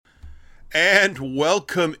And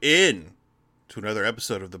welcome in to another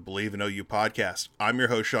episode of the Believe in OU podcast. I'm your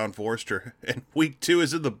host, Sean Forrester, and week 2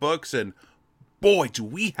 is in the books, and boy, do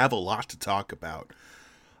we have a lot to talk about.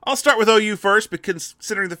 I'll start with OU first, but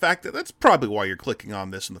considering the fact that that's probably why you're clicking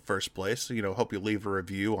on this in the first place. Hope you leave a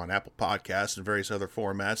review on Apple Podcasts and various other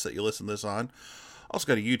formats that you listen to this on. Also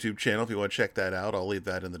got a YouTube channel if you want to check that out. I'll leave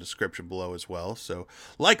that in the description below as well. So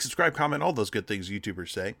like, subscribe, comment, all those good things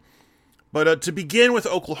YouTubers say. But to begin with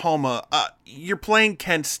Oklahoma, you're playing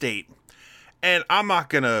Kent State. And I'm not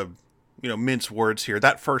going to, mince words here.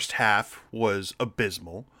 That first half was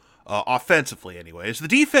abysmal. Offensively, anyways. The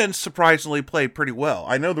defense surprisingly played pretty well.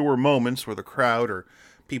 I know there were moments where the crowd or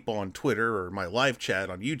people on Twitter or my live chat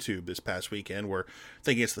on YouTube this past weekend were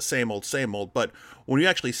thinking it's the same old. But when you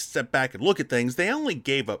actually step back and look at things, they only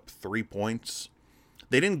gave up 3 points.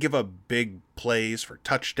 They didn't give up big plays for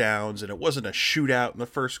touchdowns, and it wasn't a shootout in the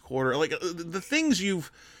first quarter. Like, the things you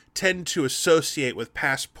tend to associate with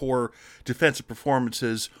past poor defensive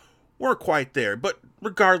performances weren't quite there. But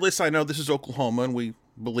regardless, I know this is Oklahoma, and we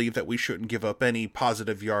believe that we shouldn't give up any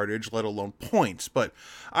positive yardage, let alone points. But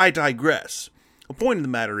I digress. The point of the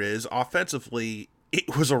matter is, offensively,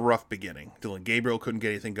 it was a rough beginning. Dylan Gabriel couldn't get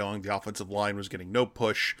anything going. The offensive line was getting no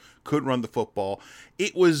push, couldn't run the football.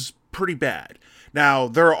 It was pretty bad. Now,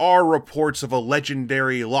 there are reports of a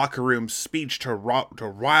legendary locker room speech to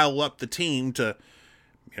rile up the team to,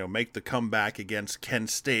 make the comeback against Kent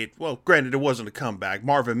State. Well, granted, it wasn't a comeback.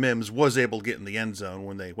 Marvin Mims was able to get in the end zone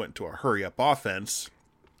when they went to a hurry-up offense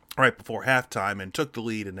right before halftime and took the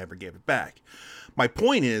lead and never gave it back. My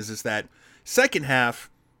point is that second half,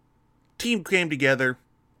 team came together,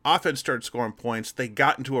 offense started scoring points, they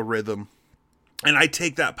got into a rhythm, and I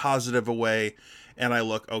take that positive away, and I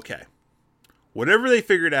look, okay, whatever they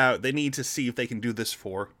figured out, they need to see if they can do this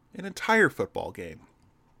for an entire football game.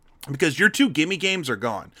 Because your 2 gimme games are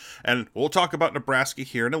gone. And we'll talk about Nebraska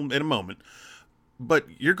here in a moment. But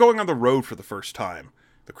you're going on the road for the first time.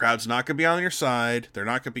 The crowd's not going to be on your side. They're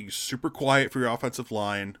not going to be super quiet for your offensive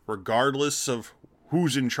line. Regardless of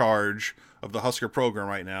who's in charge of the Husker program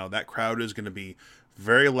right now, that crowd is going to be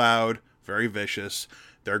very loud, very vicious.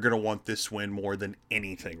 They're going to want this win more than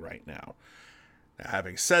anything right now. Now,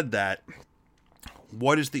 having said that,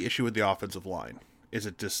 what is the issue with the offensive line? Is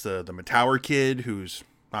it just the Matower kid who's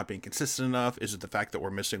not being consistent enough? Is it the fact that we're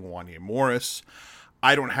missing Wanya Morris?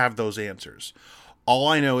 I don't have those answers. All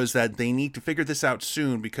I know is that they need to figure this out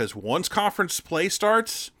soon, because once conference play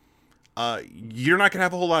starts, you're not going to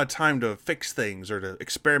have a whole lot of time to fix things or to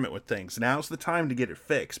experiment with things. Now's the time to get it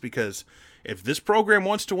fixed, because if this program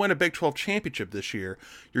wants to win a Big 12 championship this year,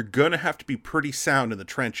 you're going to have to be pretty sound in the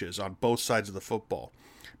trenches on both sides of the football.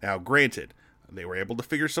 Now, granted, they were able to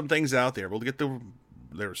figure some things out. They were able to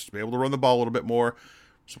run the ball a little bit more.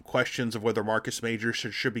 Some questions of whether Marcus Major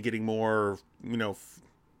should be getting more,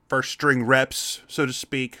 first string reps, so to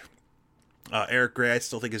speak. Eric Gray, I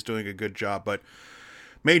still think, is doing a good job, but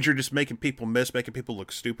Major just making people miss, making people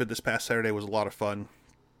look stupid this past Saturday was a lot of fun.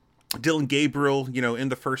 Dylan Gabriel, in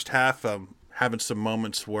the first half, having some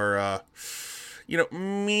moments where,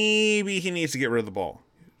 maybe he needs to get rid of the ball.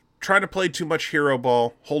 Trying to play too much hero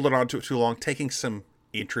ball, holding on to it too long, taking some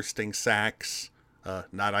interesting sacks,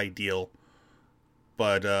 not ideal.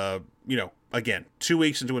 But, again, 2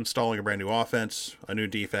 weeks into installing a brand new offense, a new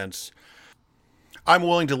defense, I'm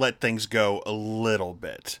willing to let things go a little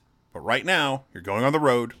bit. But right now, you're going on the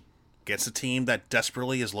road against a team that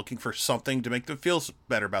desperately is looking for something to make them feel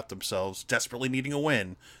better about themselves, desperately needing a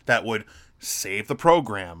win that would save the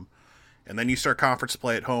program. And then you start conference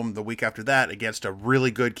play at home the week after that against a really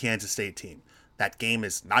good Kansas State team. That game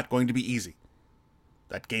is not going to be easy.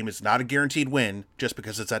 That game is not a guaranteed win just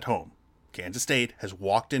because it's at home. Kansas State has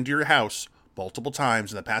walked into your house multiple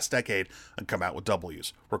times in the past decade and come out with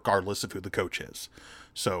W's, regardless of who the coach is.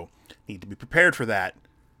 So, need to be prepared for that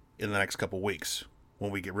in the next couple weeks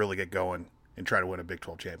when we really get going and try to win a Big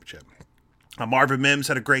 12 championship. Marvin Mims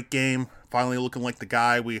had a great game, finally looking like the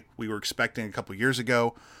guy we were expecting a couple years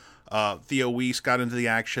ago. Theo Weiss got into the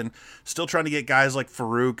action. Still trying to get guys like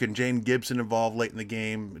Farouk and Jane Gibson involved late in the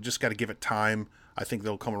game. Just got to give it time. I think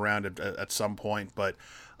they'll come around at some point, but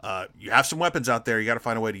you have some weapons out there. You got to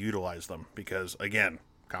find a way to utilize them because, again,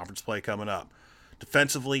 conference play coming up.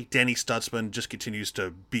 Defensively, Danny Stutzman just continues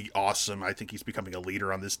to be awesome. I think he's becoming a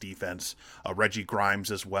leader on this defense. Reggie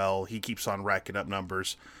Grimes as well. He keeps on racking up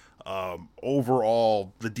numbers.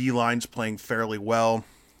 Overall, the D-line's playing fairly well.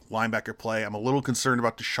 Linebacker play, I'm a little concerned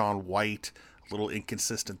about Deshaun White. A little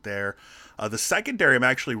inconsistent there. The secondary I'm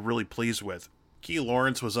actually really pleased with. Key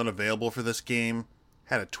Lawrence was unavailable for this game.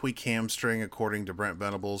 Had a tweak hamstring according to Brent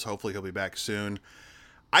Venables. Hopefully he'll be back soon.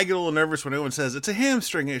 I get a little nervous when anyone says it's a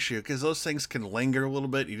hamstring issue, because those things can linger a little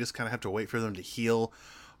bit. You just kind of have to wait for them to heal.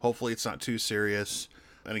 Hopefully it's not too serious.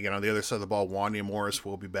 And again, on the other side of the ball, Wanya Morris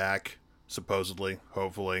will be back, supposedly,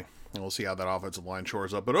 hopefully. And we'll see how that offensive line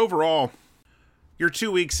shores up. But overall, you're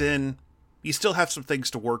 2 weeks in. You still have some things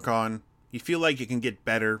to work on. You feel like you can get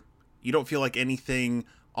better. You don't feel like anything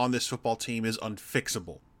on this football team is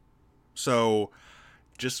unfixable. So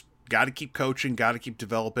just got to keep coaching, got to keep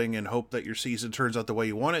developing, and hope that your season turns out the way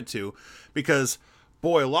you want it to. Because,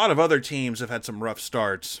 boy, a lot of other teams have had some rough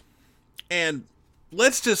starts. And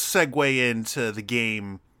let's just segue into the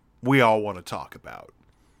game we all want to talk about.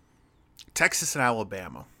 Texas and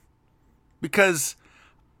Alabama. Because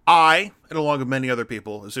I, and along with many other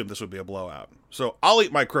people, assumed this would be a blowout. So I'll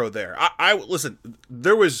eat my crow there. Listen,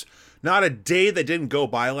 there was not a day that didn't go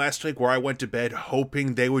by last week where I went to bed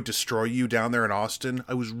hoping they would destroy you down there in Austin.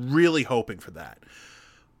 I was really hoping for that.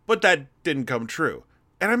 But that didn't come true.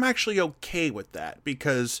 And I'm actually okay with that,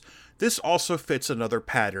 because this also fits another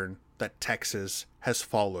pattern that Texas has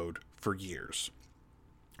followed for years.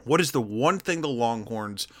 What is the one thing the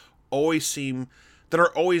Longhorns are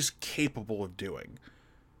always capable of doing?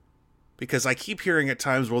 Because I keep hearing at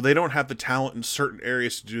times, well, they don't have the talent in certain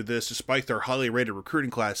areas to do this, despite their highly rated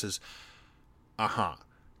recruiting classes.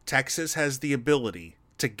 Texas has the ability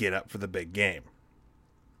to get up for the big game.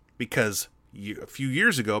 Because a few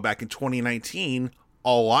years ago, back in 2019,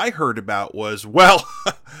 all I heard about was, well,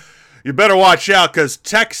 you better watch out, because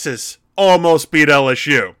Texas almost beat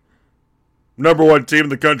LSU. Number one team in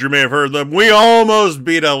the country may have heard of them. We almost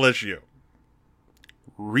beat LSU.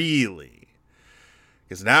 Really?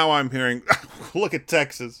 Because now I'm hearing, look at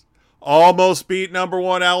Texas. Almost beat number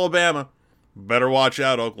one Alabama. Better watch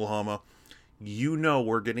out, Oklahoma. You know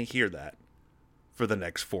we're going to hear that for the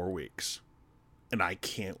next 4 weeks. And I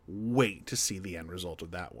can't wait to see the end result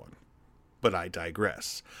of that one. But I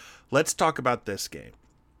digress. Let's talk about this game.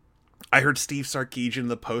 I heard Steve Sarkisian in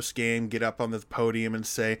the post-game get up on the podium and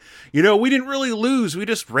say, we didn't really lose. We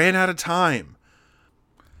just ran out of time.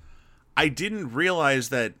 I didn't realize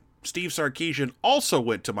that Steve Sarkisian also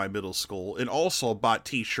went to my middle school and also bought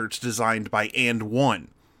t-shirts designed by And One.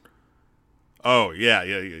 Oh, yeah.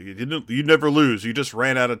 You never lose. You just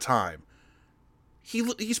ran out of time.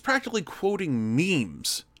 He's practically quoting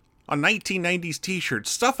memes on 1990s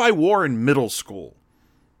t-shirts, stuff I wore in middle school.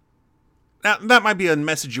 Now, that might be a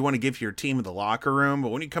message you want to give to your team in the locker room, but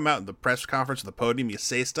when you come out in the press conference or the podium, you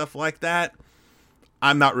say stuff like that,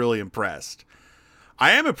 I'm not really impressed.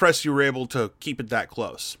 I am impressed you were able to keep it that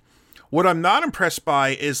close. What I'm not impressed by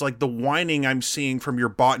is like the whining I'm seeing from your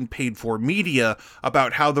bought and paid for media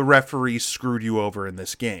about how the referees screwed you over in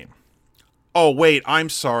this game. Oh, wait, I'm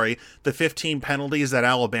sorry. The 15 penalties that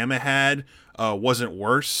Alabama had wasn't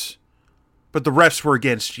worse, but the refs were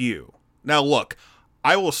against you. Now, look,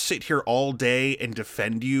 I will sit here all day and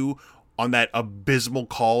defend you on that abysmal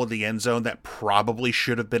call in the end zone that probably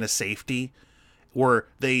should have been a safety, where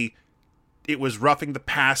it was roughing the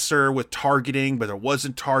passer with targeting, but it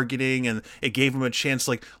wasn't targeting, and it gave him a chance.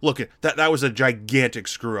 Like, look, that was a gigantic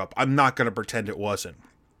screw up. I'm not going to pretend it wasn't.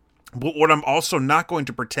 But what I'm also not going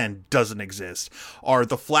to pretend doesn't exist are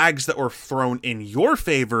the flags that were thrown in your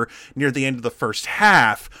favor near the end of the first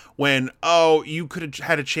half when, you could have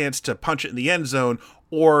had a chance to punch it in the end zone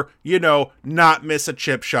or, not miss a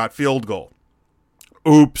chip shot field goal.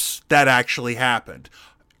 Oops, that actually happened.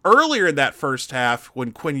 Earlier in that first half,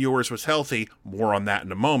 when Quinn Ewers was healthy, more on that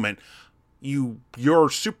in a moment, your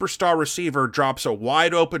superstar receiver drops a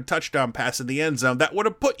wide open touchdown pass in the end zone that would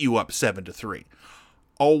have put you up 7-3.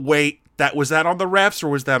 Oh, wait, was that on the refs or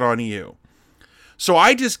was that on you? So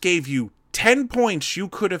I just gave you 10 points you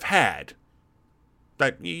could have had.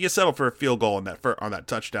 That you settled for a field goal on that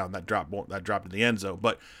touchdown that dropped in the end zone.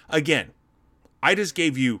 But again, I just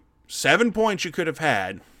gave you 7 points you could have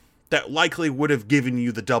had that likely would have given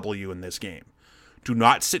you the W in this game. Do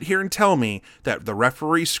not sit here and tell me that the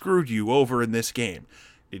referee screwed you over in this game.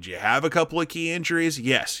 Did you have a couple of key injuries?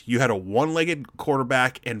 Yes, you had a one-legged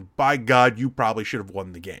quarterback, and by God, you probably should have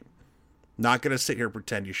won the game. Not going to sit here and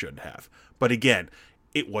pretend you shouldn't have. But again,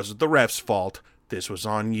 it wasn't the ref's fault. This was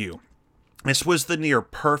on you. This was the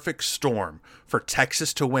near-perfect storm for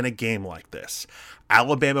Texas to win a game like this.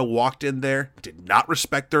 Alabama walked in there, did not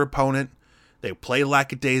respect their opponent. They played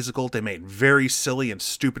lackadaisical, they made very silly and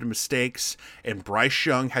stupid mistakes, and Bryce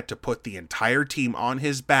Young had to put the entire team on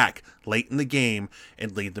his back late in the game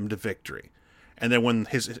and lead them to victory. And then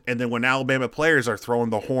when Alabama players are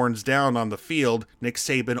throwing the horns down on the field, Nick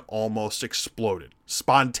Saban almost exploded.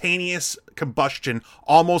 Spontaneous combustion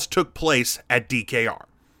almost took place at DKR.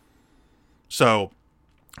 So,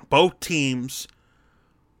 both teams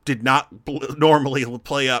did not normally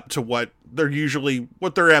play up to what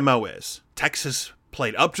their MO is. Texas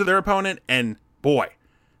played up to their opponent, and boy,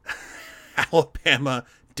 Alabama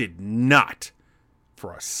did not,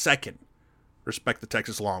 for a second, respect the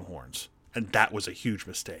Texas Longhorns. And that was a huge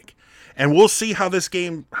mistake. And we'll see how this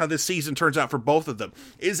season turns out for both of them.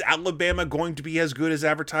 Is Alabama going to be as good as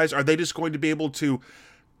advertised? Are they just going to be able to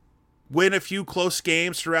win a few close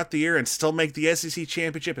games throughout the year and still make the SEC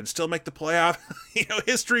championship and still make the playoff?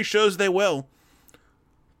 History shows they will.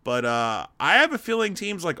 But I have a feeling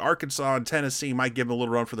teams like Arkansas and Tennessee might give them a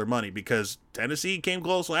little run for their money, because Tennessee came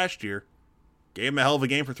close last year. Gave them a hell of a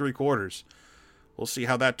game for 3 quarters. We'll see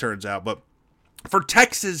how that turns out. But for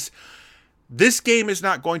Texas, this game is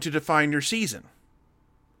not going to define your season.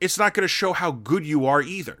 It's not going to show how good you are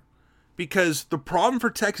either. Because the problem for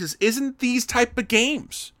Texas isn't these type of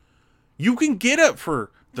games. You can get up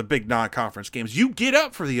for the big non-conference games. You get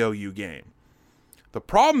up for the OU game. The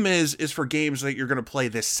problem is for games that you're going to play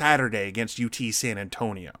this Saturday against UT San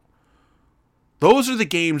Antonio. Those are the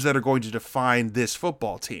games that are going to define this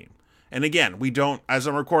football team. And again, as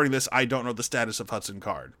I'm recording this, I don't know the status of Hudson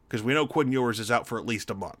Card, because we know Quinn Ewers is out for at least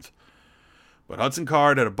a month. But Hudson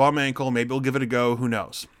Card had a bum ankle, maybe he'll give it a go, who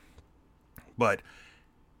knows. But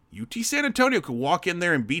UT San Antonio could walk in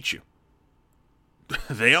there and beat you.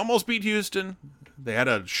 They almost beat Houston. They had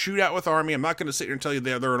a shootout with Army. I'm not going to sit here and tell you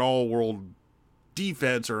they're an all-world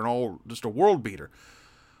defense or just a world beater.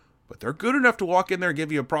 But they're good enough to walk in there and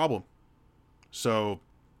give you a problem. So,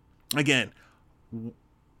 again,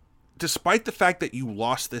 despite the fact that you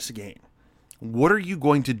lost this game, what are you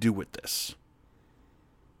going to do with this?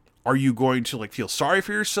 Are you going to feel sorry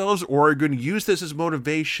for yourselves, or are you going to use this as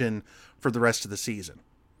motivation for the rest of the season?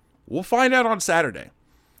 We'll find out on Saturday,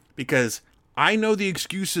 because I know the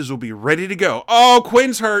excuses will be ready to go. Oh,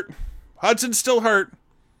 Quinn's hurt. Hudson's still hurt.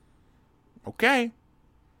 Okay.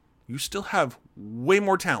 You still have way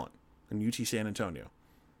more talent than UT San Antonio.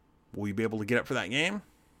 Will you be able to get up for that game?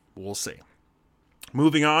 We'll see.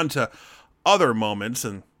 Moving on to other moments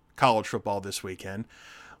in college football this weekend,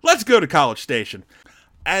 let's go to College Station.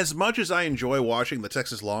 As much as I enjoy watching the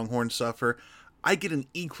Texas Longhorns suffer, I get an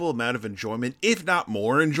equal amount of enjoyment, if not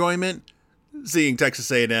more enjoyment, seeing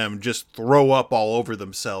Texas A&M just throw up all over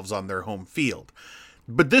themselves on their home field.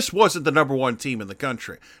 But this wasn't the number 1 team in the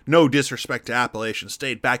country. No disrespect to Appalachian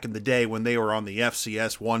State. Back in the day when they were on the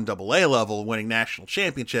FCS 1AA level winning national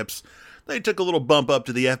championships, they took a little bump up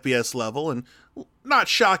to the FBS level, and not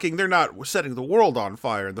shocking, they're not setting the world on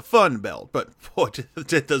fire in the Fun Belt, but boy,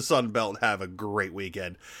 did the Sun Belt have a great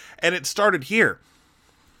weekend. And it started here,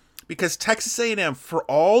 because Texas A&M, for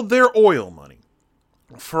all their oil money,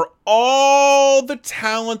 for all the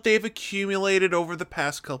talent they've accumulated over the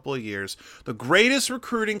past couple of years, the greatest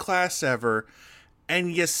recruiting class ever,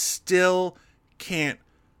 and you still can't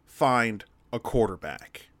find a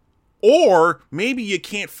quarterback. Or maybe you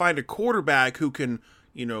can't find a quarterback who can,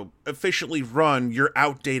 efficiently run your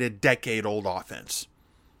outdated decade-old offense.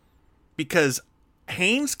 Because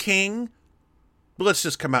Haynes King, let's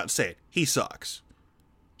just come out and say it, he sucks.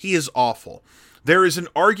 He is awful. There is an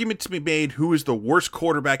argument to be made who is the worst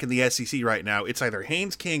quarterback in the SEC right now. It's either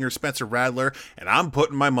Haynes King or Spencer Rattler, and I'm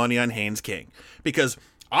putting my money on Haynes King. Because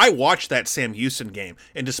I watched that Sam Houston game,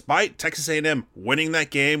 and despite Texas A&M winning that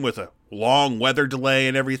game with a long weather delay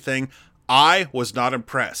and everything, I was not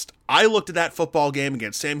impressed. I looked at that football game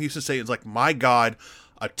against Sam Houston State and was like, my God,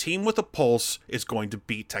 a team with a pulse is going to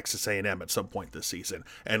beat Texas A&M at some point this season.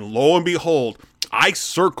 And lo and behold, I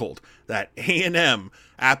circled that A&M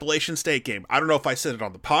Appalachian State game. I don't know if I said it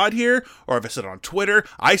on the pod here or if I said it on Twitter.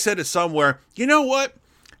 I said it somewhere. You know what?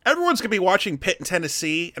 Everyone's going to be watching Pitt and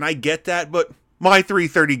Tennessee, and I get that, but my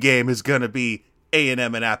 3:30 game is going to be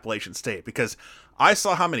A&M and Appalachian State, because I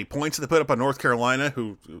saw how many points they put up on North Carolina,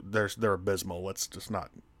 who they're abysmal. Let's just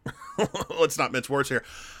not let's not mince words here.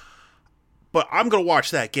 But I'm going to watch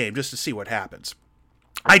that game just to see what happens.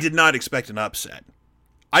 I did not expect an upset.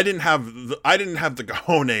 I didn't have the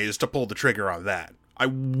cojones to pull the trigger on that. I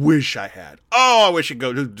wish I had. Oh, I wish I'd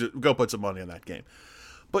go put some money on that game.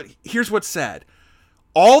 But here's what's sad.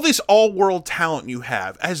 All this all-world talent you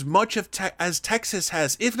have, as much of as Texas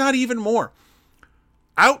has, if not even more,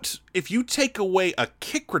 if you take away a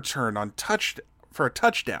kick return for a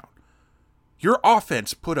touchdown, your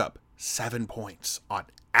offense put up 7 points on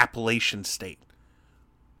Appalachian State.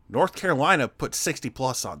 North Carolina put 60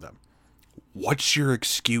 plus on them. What's your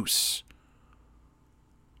excuse?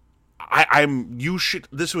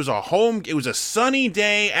 This was it was a sunny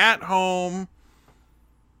day at home.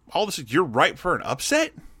 All of a sudden, you're ripe for an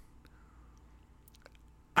upset?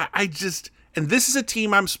 And this is a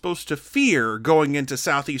team I'm supposed to fear going into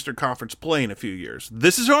Southeastern Conference play in a few years.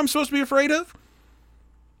 This is who I'm supposed to be afraid of?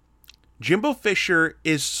 Jimbo Fisher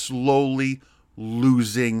is slowly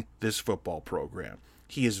losing this football program.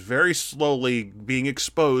 He is very slowly being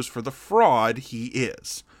exposed for the fraud he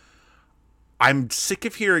is. I'm sick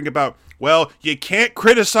of hearing about, well, you can't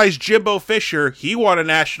criticize Jimbo Fisher. He won a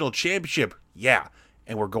national championship. Yeah,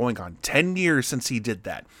 and we're going on 10 years since he did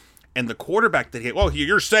that. And the quarterback that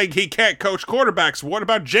you're saying he can't coach quarterbacks. What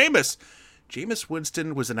about Jameis? Jameis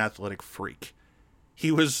Winston was an athletic freak.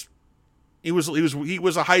 He was a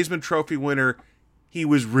Heisman Trophy winner. He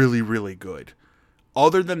was really, really good.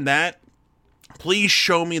 Other than that, please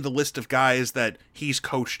show me the list of guys that he's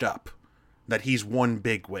coached up, that he's won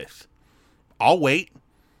big with. I'll wait.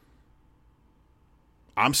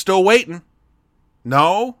 I'm still waiting.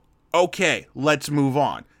 No? Okay, let's move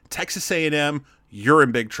on. Texas A&M, you're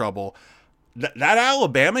in big trouble. That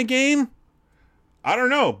Alabama game, I don't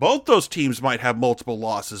know. Both those teams might have multiple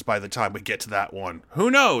losses by the time we get to that one.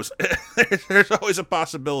 Who knows? There's always a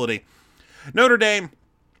possibility. Notre Dame,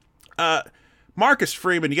 Marcus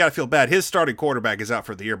Freeman, you got to feel bad. His starting quarterback is out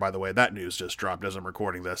for the year, by the way. That news just dropped as I'm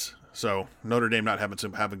recording this. So Notre Dame not having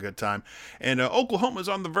a good time. And Oklahoma's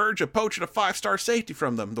on the verge of poaching a 5-star safety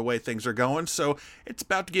from them, the way things are going. So it's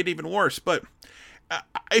about to get even worse. But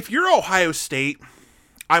if you're Ohio State,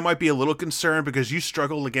 I might be a little concerned because you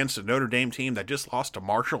struggled against a Notre Dame team that just lost to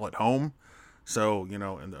Marshall at home. So,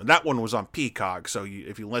 and that one was on Peacock. So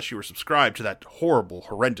unless you were subscribed to that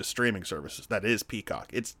horrendous streaming services, that is Peacock.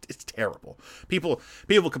 It's terrible. People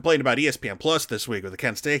complained about ESPN Plus this week with the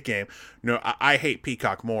Kent State game. I hate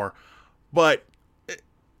Peacock more. But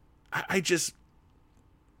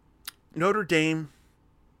Notre Dame,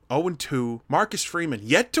 0-2, Marcus Freeman,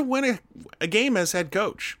 yet to win a game as head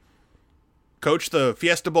coach. Coached the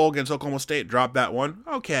Fiesta Bowl against Oklahoma State, dropped that one.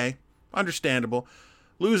 Okay, understandable.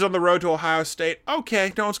 Lose on the road to Ohio State.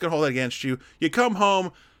 Okay, no one's going to hold that against you. You come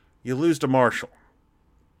home, you lose to Marshall.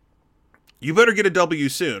 You better get a W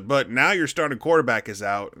soon, but now your starting quarterback is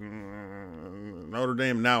out. Notre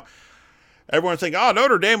Dame now. Everyone's thinking,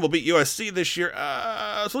 Notre Dame will beat USC this year.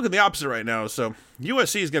 Let's look at the opposite right now. So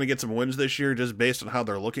USC is going to get some wins this year just based on how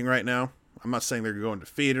they're looking right now. I'm not saying they're going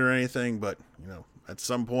defeated or anything, but, at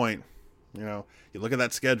some point, you look at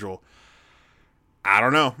that schedule. I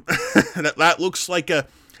don't know. that looks like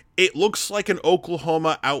an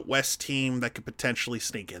Oklahoma out west team that could potentially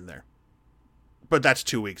sneak in there. But that's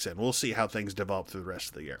 2 weeks in. We'll see how things develop through the rest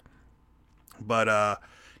of the year. But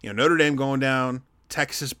Notre Dame going down,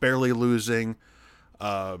 Texas barely losing,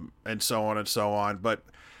 and so on and so on. But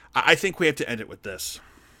I think we have to end it with this.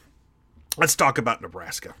 Let's talk about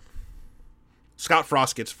Nebraska. Scott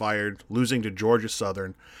Frost gets fired, losing to Georgia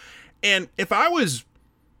Southern. And if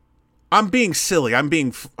I'm being silly. I'm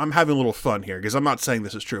having a little fun here because I'm not saying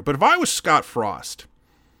this is true. But if I was Scott Frost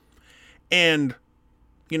and,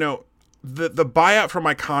 the buyout for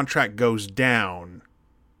my contract goes down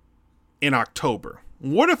in October,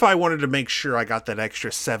 what if I wanted to make sure I got that extra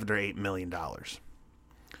 $7 or $8 million?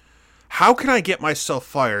 How can I get myself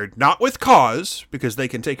fired? Not with cause, because they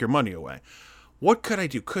can take your money away. What could I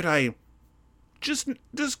do? Could I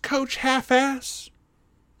just coach half-ass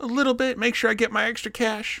a little bit, make sure I get my extra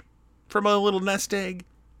cash from a little nest egg?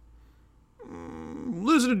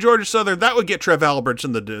 Losing to Georgia Southern, that would get Trev Alberts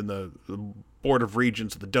and the Board of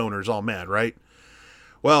Regents, the donors, all mad, right?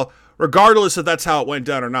 Well, regardless if that's how it went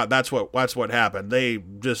down or not, that's what happened. They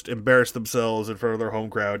just embarrassed themselves in front of their home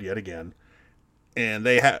crowd yet again, and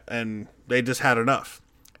they just had enough.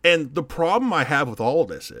 And the problem I have with all of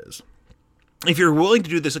this is, if you're willing to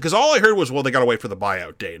do this, because all I heard was, well, they got to wait for the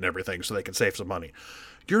buyout date and everything so they can save some money.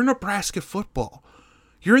 You're Nebraska football.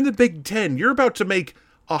 You're in the Big Ten. You're about to make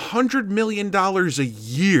 $100 million a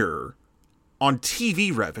year on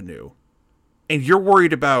TV revenue, and you're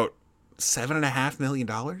worried about $7.5 million?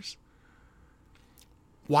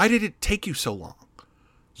 Why did it take you so long?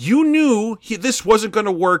 You knew this wasn't going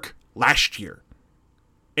to work last year.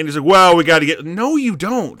 And he's like, well, we got to get... No, you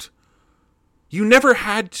don't. You never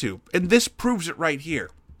had to. And this proves it right here.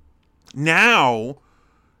 Now,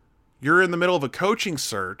 you're in the middle of a coaching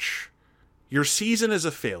search. Your season is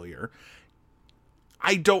a failure.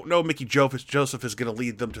 I don't know Mickey Joseph is going to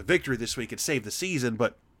lead them to victory this week and save the season,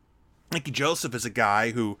 but Mickey Joseph is a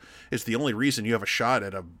guy who is the only reason you have a shot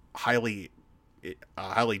at a highly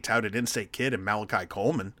touted in-state kid in Malachi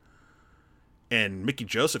Coleman. And Mickey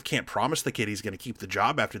Joseph can't promise the kid he's going to keep the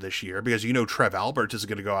job after this year because Trev Alberts is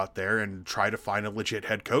going to go out there and try to find a legit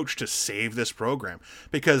head coach to save this program.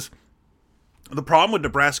 Because the problem with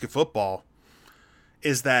Nebraska football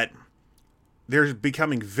is that they're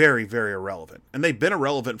becoming very, very irrelevant. And they've been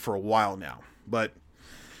irrelevant for a while now. But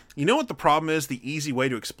you know what the problem is? The easy way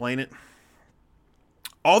to explain it?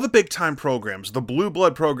 All the big-time programs, the blue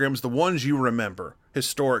blood programs, the ones you remember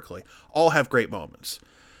historically, all have great moments.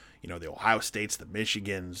 You know, the Ohio States, the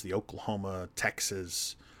Michigans, the Oklahoma,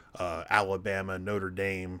 Texas, Alabama, Notre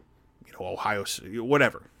Dame, you know, Ohio,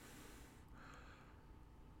 whatever.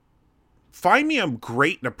 Find me a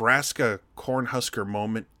great Nebraska Cornhusker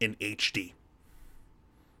moment in HD.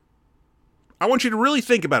 I want you to really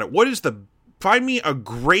think about it. Find me a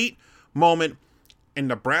great moment in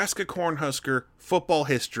Nebraska Cornhusker football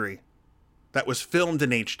history that was filmed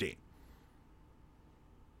in HD.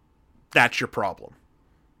 That's your problem.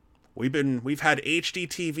 We've had HD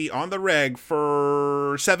TV on the reg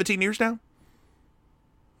for 17 years now.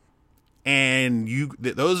 And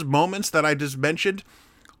those moments that I just mentioned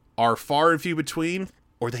are far and few between,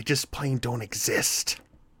 or they just plain don't exist.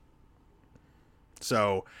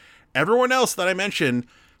 So, everyone else that I mentioned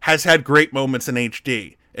has had great moments in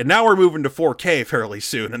HD. And now we're moving to 4K fairly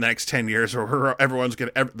soon in the next 10 years, or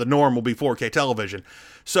the norm will be 4K television.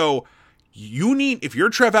 So, if you're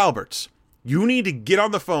Trev Alberts, you need to get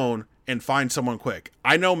on the phone and find someone quick.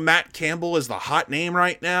 I know Matt Campbell is the hot name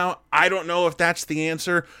right now. I don't know if that's the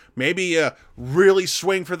answer. Maybe really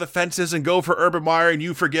swing for the fences and go for Urban Meyer, and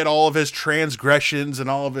you forget all of his transgressions and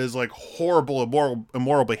all of his like horrible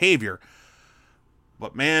immoral behavior.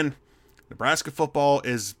 But man, Nebraska football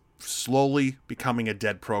is slowly becoming a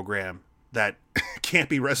dead program that can't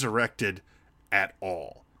be resurrected at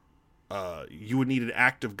all. You would need an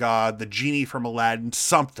act of God, the genie from Aladdin,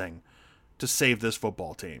 something to save this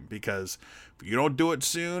football team, because if you don't do it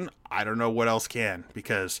soon, I don't know what else can,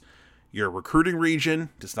 because your recruiting region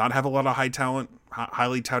does not have a lot of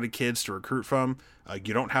highly touted kids to recruit from.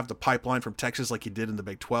 You don't have the pipeline from Texas like you did in the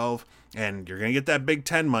Big 12, and you're going to get that Big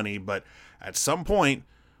 10 money, but at some point,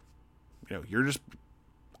 you know,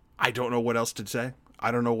 I don't know what else to say. I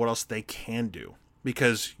don't know what else they can do,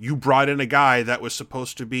 because you brought in a guy that was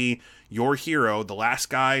supposed to be your hero, the last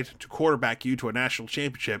guy to quarterback you to a national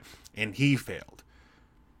championship, and he failed.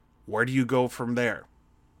 Where do you go from there?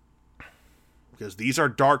 Because these are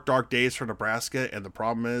dark, dark days for Nebraska, and the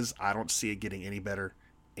problem is I don't see it getting any better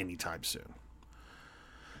anytime soon.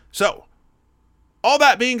 So, all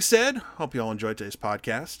that being said, hope you all enjoyed today's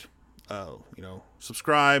podcast.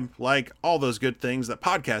 Subscribe, like, all those good things that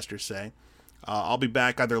podcasters say. I'll be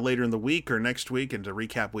back either later in the week or next week and to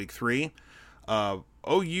recap week 3.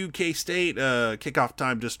 OU K-State kickoff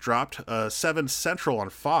time just dropped, 7 Central on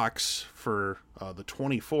Fox for the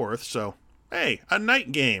 24th. So, hey, a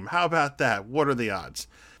night game. How about that? What are the odds?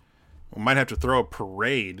 We might have to throw a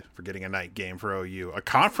parade for getting a night game for OU, a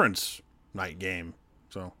conference night game.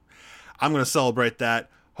 So, I'm going to celebrate that.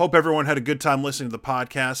 Hope everyone had a good time listening to the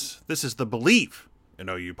podcast. This is the Believe in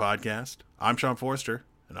OU podcast. I'm Sean Forrester,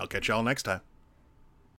 and I'll catch y'all next time.